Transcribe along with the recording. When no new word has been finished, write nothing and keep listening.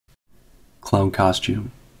Clown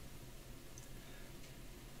costume.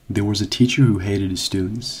 There was a teacher who hated his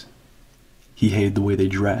students. He hated the way they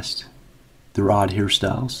dressed, their odd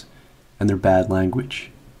hairstyles, and their bad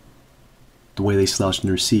language. The way they slouched in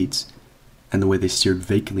their seats, and the way they stared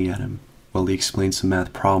vacantly at him while he explained some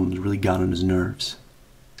math problems really got on his nerves.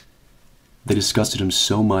 They disgusted him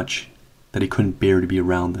so much that he couldn't bear to be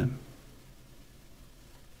around them.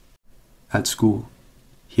 At school,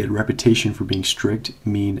 he had a reputation for being strict,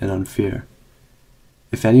 mean, and unfair.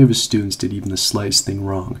 If any of his students did even the slightest thing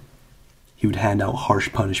wrong, he would hand out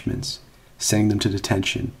harsh punishments, sending them to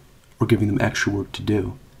detention, or giving them extra work to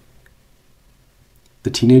do. The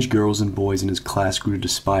teenage girls and boys in his class grew to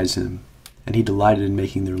despise him, and he delighted in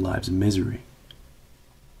making their lives a misery.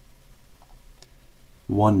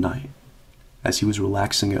 One night, as he was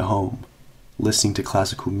relaxing at home, listening to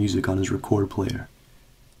classical music on his record player,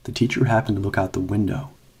 the teacher happened to look out the window,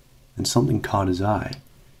 and something caught his eye.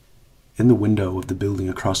 In the window of the building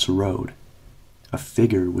across the road, a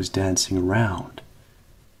figure was dancing around.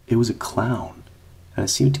 It was a clown, and it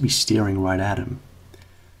seemed to be staring right at him.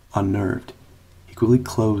 Unnerved, he quickly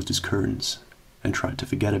closed his curtains and tried to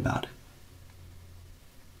forget about it.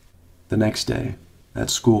 The next day, at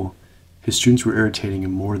school, his students were irritating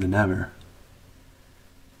him more than ever.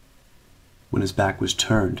 When his back was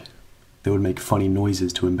turned, they would make funny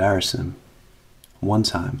noises to embarrass him. One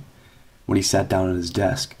time, when he sat down at his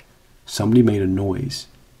desk, somebody made a noise.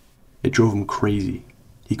 It drove him crazy.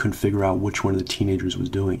 He couldn't figure out which one of the teenagers was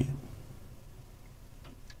doing it.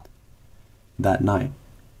 That night,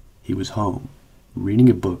 he was home, reading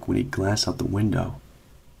a book when he glanced out the window.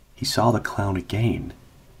 He saw the clown again.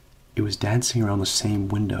 It was dancing around the same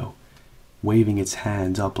window, waving its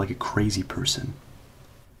hands up like a crazy person.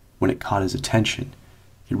 When it caught his attention,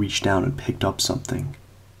 he reached down and picked up something.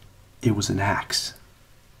 It was an axe.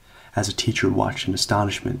 As the teacher watched in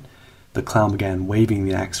astonishment, the clown began waving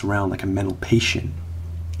the axe around like a mental patient.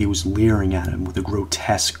 He was leering at him with a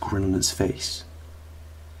grotesque grin on his face.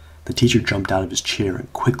 The teacher jumped out of his chair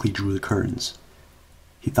and quickly drew the curtains.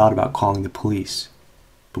 He thought about calling the police,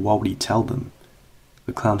 but what would he tell them?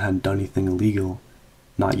 The clown hadn't done anything illegal,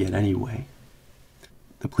 not yet anyway.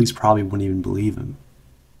 The police probably wouldn't even believe him.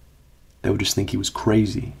 They would just think he was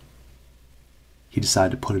crazy. He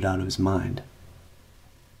decided to put it out of his mind.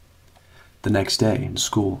 The next day, in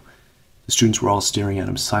school, the students were all staring at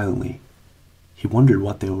him silently. He wondered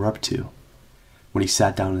what they were up to. When he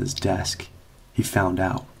sat down at his desk, he found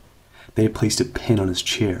out. They had placed a pin on his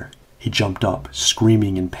chair. He jumped up,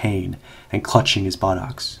 screaming in pain and clutching his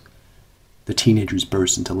buttocks. The teenagers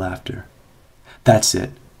burst into laughter. "That's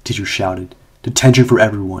it," teacher shouted. "Detention for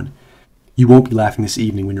everyone. You won't be laughing this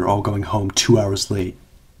evening when you're all going home 2 hours late."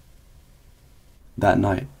 That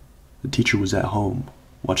night, the teacher was at home,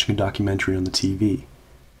 watching a documentary on the TV.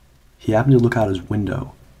 He happened to look out his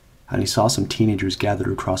window, and he saw some teenagers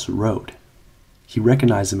gathered across the road. He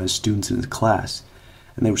recognized them as students in his class,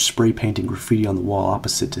 and they were spray painting graffiti on the wall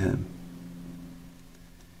opposite to him.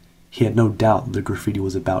 He had no doubt that the graffiti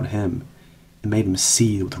was about him. It made him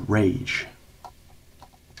seethe with rage.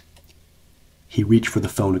 He reached for the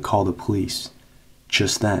phone to call the police.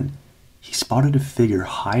 Just then, he spotted a figure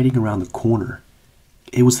hiding around the corner.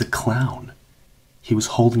 It was the clown. He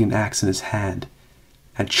was holding an axe in his hand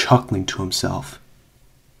and chuckling to himself.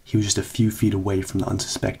 He was just a few feet away from the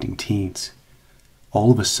unsuspecting teens.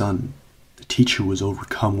 All of a sudden, the teacher was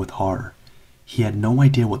overcome with horror. He had no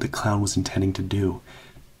idea what the clown was intending to do,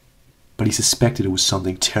 but he suspected it was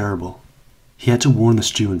something terrible. He had to warn the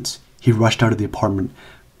students. He rushed out of the apartment,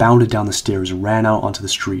 bounded down the stairs, and ran out onto the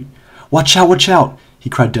street. "Watch out, watch out!" he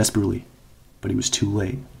cried desperately, but he was too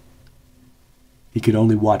late. He could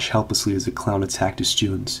only watch helplessly as the clown attacked his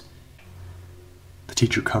students. The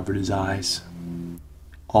teacher covered his eyes.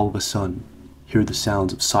 All of a sudden, he heard the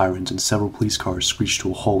sounds of sirens and several police cars screeched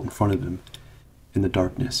to a halt in front of him. In the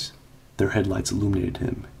darkness, their headlights illuminated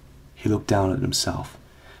him. He looked down at himself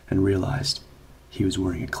and realized he was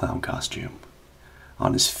wearing a clown costume.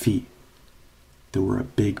 On his feet, there were a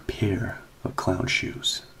big pair of clown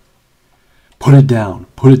shoes. "Put it down!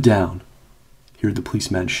 Put it down!" he heard the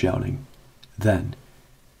policeman shouting. Then,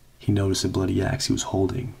 he noticed a bloody axe he was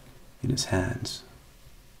holding in his hands.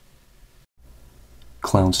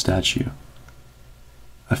 Clown statue.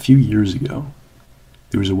 A few years ago,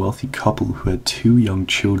 there was a wealthy couple who had 2 young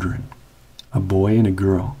children, a boy and a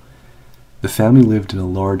girl. The family lived in a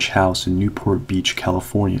large house in Newport Beach,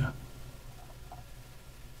 California.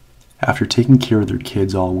 After taking care of their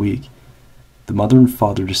kids all week, the mother and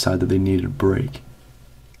father decided that they needed a break,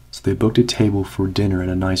 so they booked a table for dinner at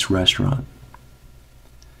a nice restaurant.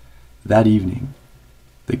 That evening,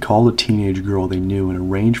 They called a teenage girl they knew and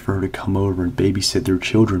arranged for her to come over and babysit their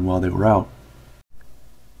children while they were out.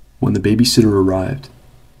 When the babysitter arrived,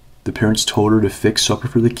 the parents told her to fix supper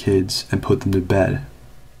for the kids and put them to bed.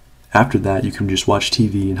 After that, you can just watch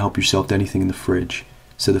TV and help yourself to anything in the fridge,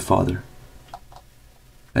 said the father.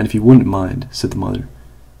 And if you wouldn't mind, said the mother,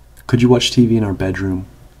 could you watch TV in our bedroom?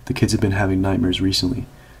 The kids have been having nightmares recently,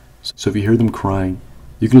 so if you hear them crying,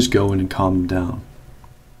 you can just go in and calm them down.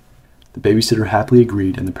 The babysitter happily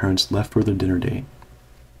agreed and the parents left for their dinner date.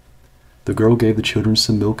 The girl gave the children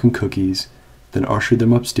some milk and cookies, then ushered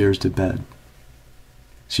them upstairs to bed.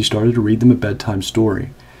 She started to read them a bedtime story,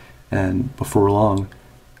 and before long,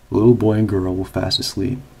 the little boy and girl were fast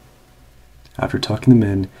asleep. After tucking them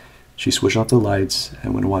in, she switched off the lights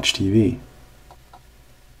and went to watch TV.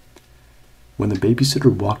 When the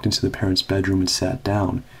babysitter walked into the parents' bedroom and sat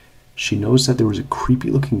down, she noticed that there was a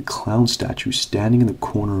creepy-looking clown statue standing in the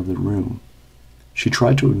corner of the room. She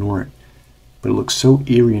tried to ignore it, but it looked so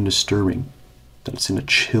eerie and disturbing that it sent a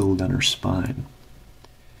chill down her spine.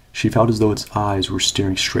 She felt as though its eyes were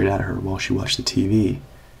staring straight at her while she watched the TV.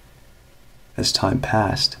 As time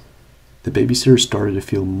passed, the babysitter started to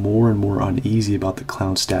feel more and more uneasy about the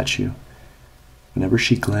clown statue. Whenever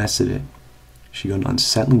she glanced at it, she got an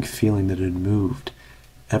unsettling feeling that it had moved,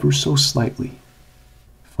 ever so slightly.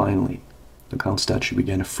 Finally, the clown statue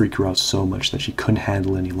began to freak her out so much that she couldn't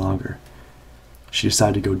handle it any longer. She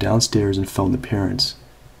decided to go downstairs and phone the parents.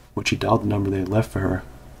 When she dialed the number they had left for her,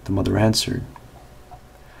 the mother answered.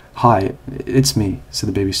 "Hi, it's me,"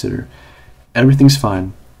 said the babysitter. "Everything's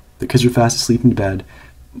fine. The kids are fast asleep in bed,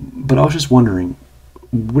 but I was just wondering,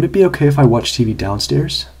 would it be okay if I watched TV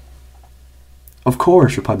downstairs?" "Of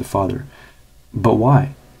course," replied the father. "But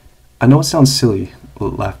why?" "I know it sounds silly,"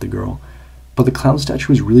 laughed the girl, "but the clown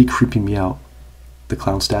statue is really creeping me out." "The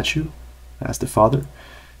clown statue?" asked the father.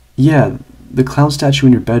 "Yeah, the clown statue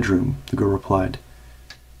in your bedroom," the girl replied.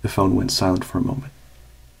 The phone went silent for a moment.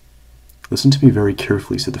 "Listen to me very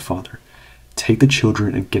carefully," said the father. "Take the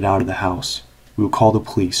children and get out of the house. We will call the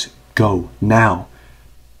police. Go, now."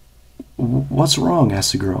 "What's wrong?"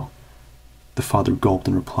 asked the girl. The father gulped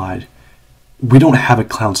and replied, "We don't have a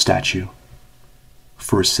clown statue."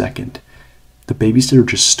 For a second, the babysitter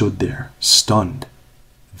just stood there, stunned.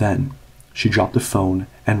 Then, she dropped the phone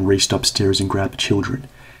and raced upstairs and grabbed the children,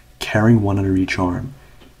 carrying one under each arm.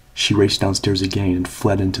 She raced downstairs again and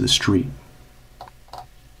fled into the street.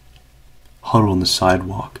 Huddled on the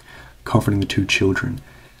sidewalk, comforting the two children,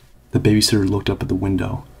 the babysitter looked up at the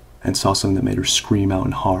window and saw something that made her scream out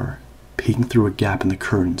in horror. Peeking through a gap in the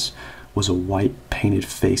curtains was a white, painted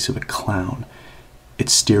face of a clown. It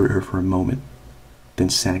stared at her for a moment, then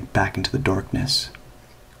sank back into the darkness.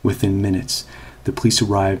 Within minutes, the police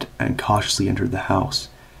arrived and cautiously entered the house.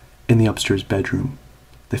 In the upstairs bedroom,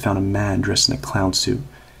 they found a man dressed in a clown suit.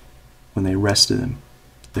 When they arrested him,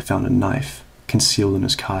 they found a knife concealed in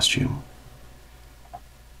his costume.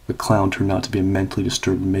 The clown turned out to be a mentally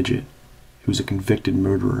disturbed midget who was a convicted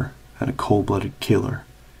murderer and a cold-blooded killer.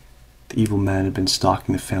 The evil man had been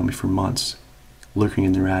stalking the family for months, lurking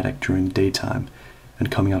in their attic during the daytime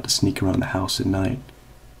and coming out to sneak around the house at night.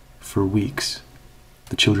 For weeks,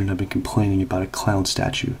 the children had been complaining about a clown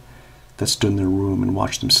statue that stood in their room and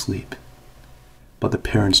watched them sleep. But the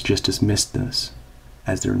parents just dismissed this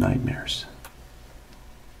as their nightmares.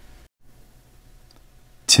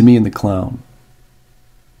 Timmy and the Clown.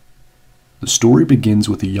 The story begins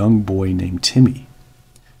with a young boy named Timmy,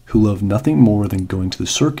 who loved nothing more than going to the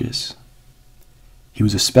circus. He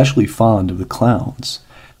was especially fond of the clowns,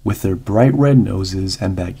 with their bright red noses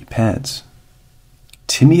and baggy pants.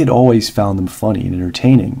 Timmy had always found them funny and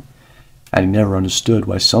entertaining, and he never understood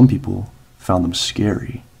why some people found them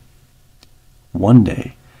scary. One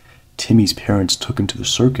day, Timmy's parents took him to the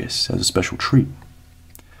circus as a special treat.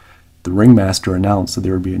 The ringmaster announced that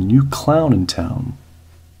there would be a new clown in town,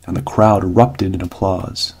 and the crowd erupted in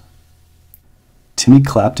applause. Timmy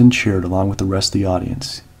clapped and cheered along with the rest of the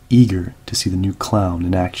audience, eager to see the new clown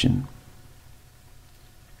in action.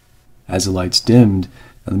 As the lights dimmed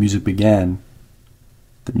and the music began,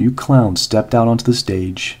 the new clown stepped out onto the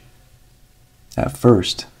stage. At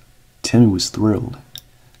first, Timmy was thrilled.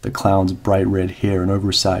 The clown's bright red hair and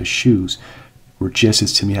oversized shoes were just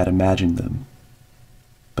as Timmy had imagined them.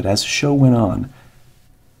 But as the show went on,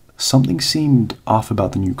 something seemed off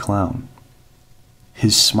about the new clown.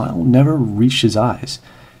 His smile never reached his eyes,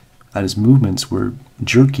 and his movements were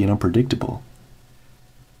jerky and unpredictable.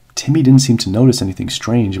 Timmy didn't seem to notice anything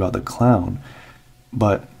strange about the clown,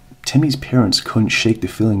 but Timmy's parents couldn't shake the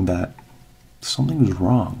feeling that something was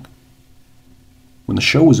wrong. When the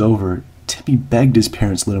show was over, Timmy begged his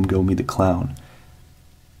parents to let him go meet the clown.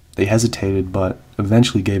 They hesitated, but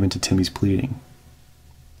eventually gave in to Timmy's pleading.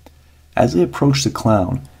 As they approached the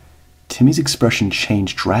clown, Timmy's expression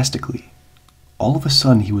changed drastically. All of a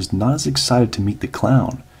sudden, he was not as excited to meet the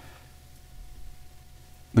clown.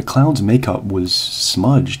 The clown's makeup was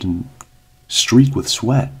smudged and streaked with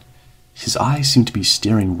sweat. His eyes seemed to be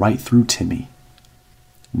staring right through Timmy.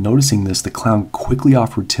 Noticing this, the clown quickly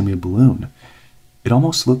offered Timmy a balloon. It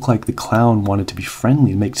almost looked like the clown wanted to be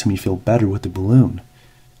friendly and make Timmy feel better with the balloon.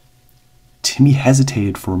 Timmy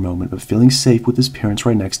hesitated for a moment, but feeling safe with his parents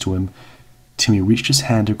right next to him, Timmy reached his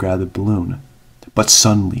hand to grab the balloon. But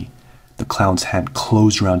suddenly, the clown's hand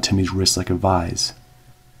closed around Timmy's wrist like a vise.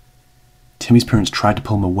 Timmy's parents tried to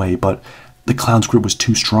pull him away, but the clown's grip was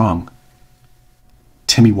too strong.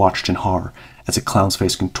 Timmy watched in horror as the clown's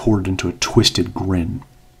face contorted into a twisted grin,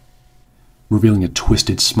 revealing a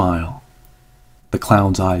twisted smile. The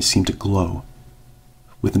clown's eyes seemed to glow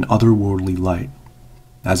with an otherworldly light.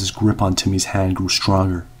 As his grip on Timmy's hand grew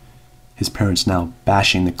stronger, his parents now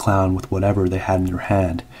bashing the clown with whatever they had in their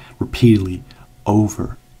hand, repeatedly,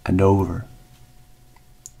 over and over.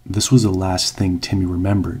 This was the last thing Timmy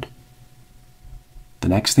remembered. The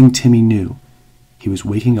next thing Timmy knew, he was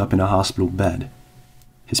waking up in a hospital bed.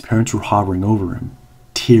 His parents were hovering over him,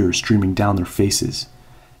 tears streaming down their faces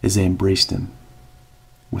as they embraced him.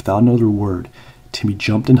 Without another word, Timmy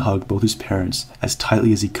jumped and hugged both his parents as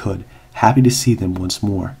tightly as he could, happy to see them once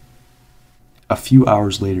more. A few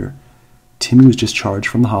hours later, Timmy was discharged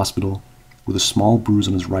from the hospital with a small bruise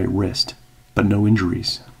on his right wrist, but no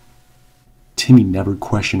injuries. Timmy never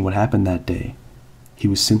questioned what happened that day. He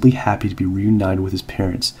was simply happy to be reunited with his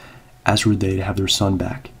parents, as were they to have their son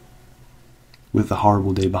back. With the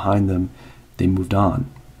horrible day behind them, they moved on,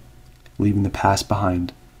 leaving the past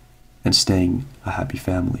behind and staying a happy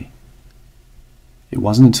family. It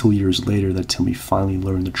wasn't until years later that Timmy finally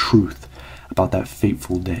learned the truth about that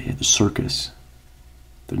fateful day at the circus.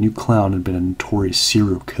 The new clown had been a notorious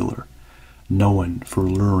serial killer, known for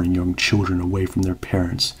luring young children away from their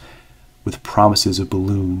parents with promises of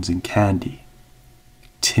balloons and candy.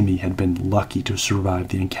 Timmy had been lucky to survive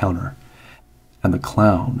the encounter, and the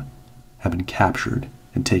clown had been captured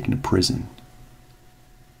and taken to prison.